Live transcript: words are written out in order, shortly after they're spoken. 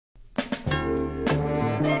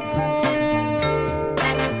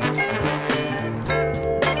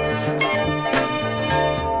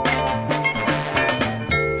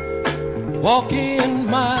walk in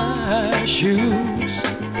my shoes.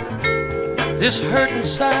 This hurt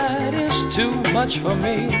inside is too much for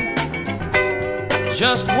me.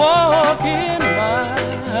 Just walk in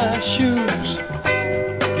my shoes.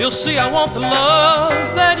 You'll see I want the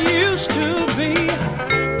love that used to be.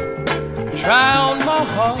 Try on my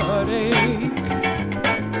heartache.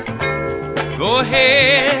 Go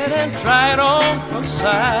ahead and try it on for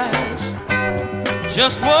size.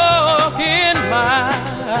 Just walk in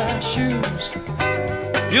my shoes.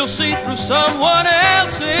 You'll see through someone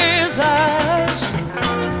else's eyes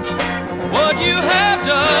what you have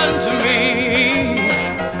done to me.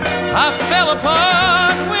 I fell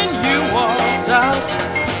apart when you walked out,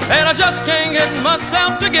 and I just can't get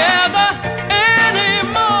myself together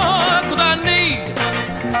anymore. 'Cause I need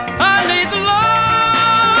the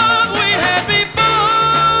love we had before.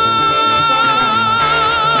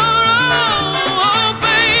 Oh,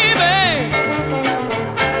 baby,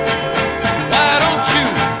 why don't you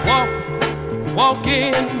walk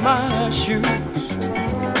in my shoes,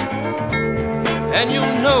 and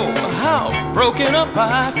you'll know how broken up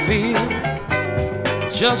I feel.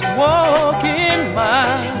 Just walk in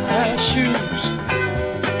my shoes,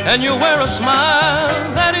 and you'll wear a smile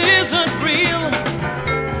that isn't real.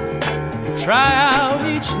 Try out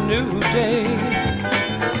each new day.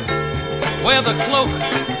 Wear the cloak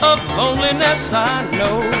of loneliness I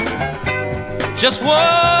know. Just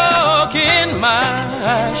walk in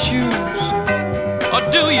my shoes. Or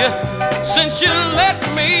do you, since you let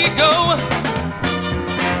me go?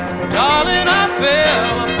 Darling, I fell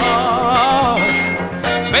apart.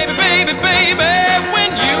 Baby, baby, baby,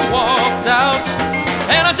 when you walked out,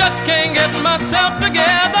 and I just can't get myself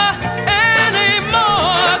together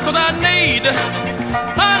anymore. 'Cause I need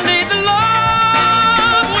the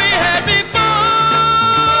love we had before.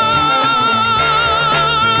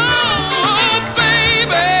 Oh,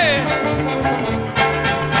 baby,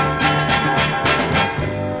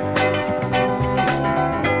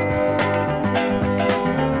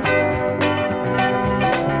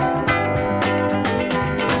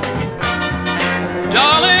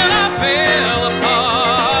 darling, I fell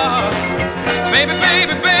apart. Baby,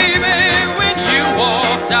 baby, baby, when you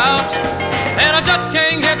walked out, and I just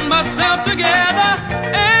can't get myself together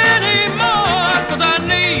anymore. 'Cause I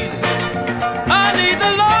need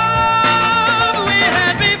the love we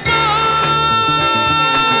had before.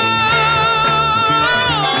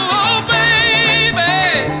 Oh, baby,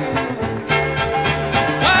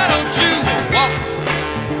 why don't you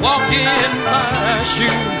walk in my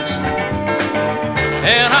shoes?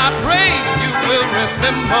 And I pray you will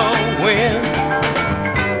remember when.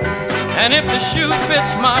 And if the shoe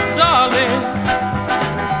fits, my darling,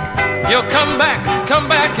 you'll come back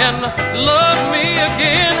and love me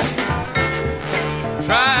again.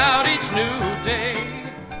 Try out each new day.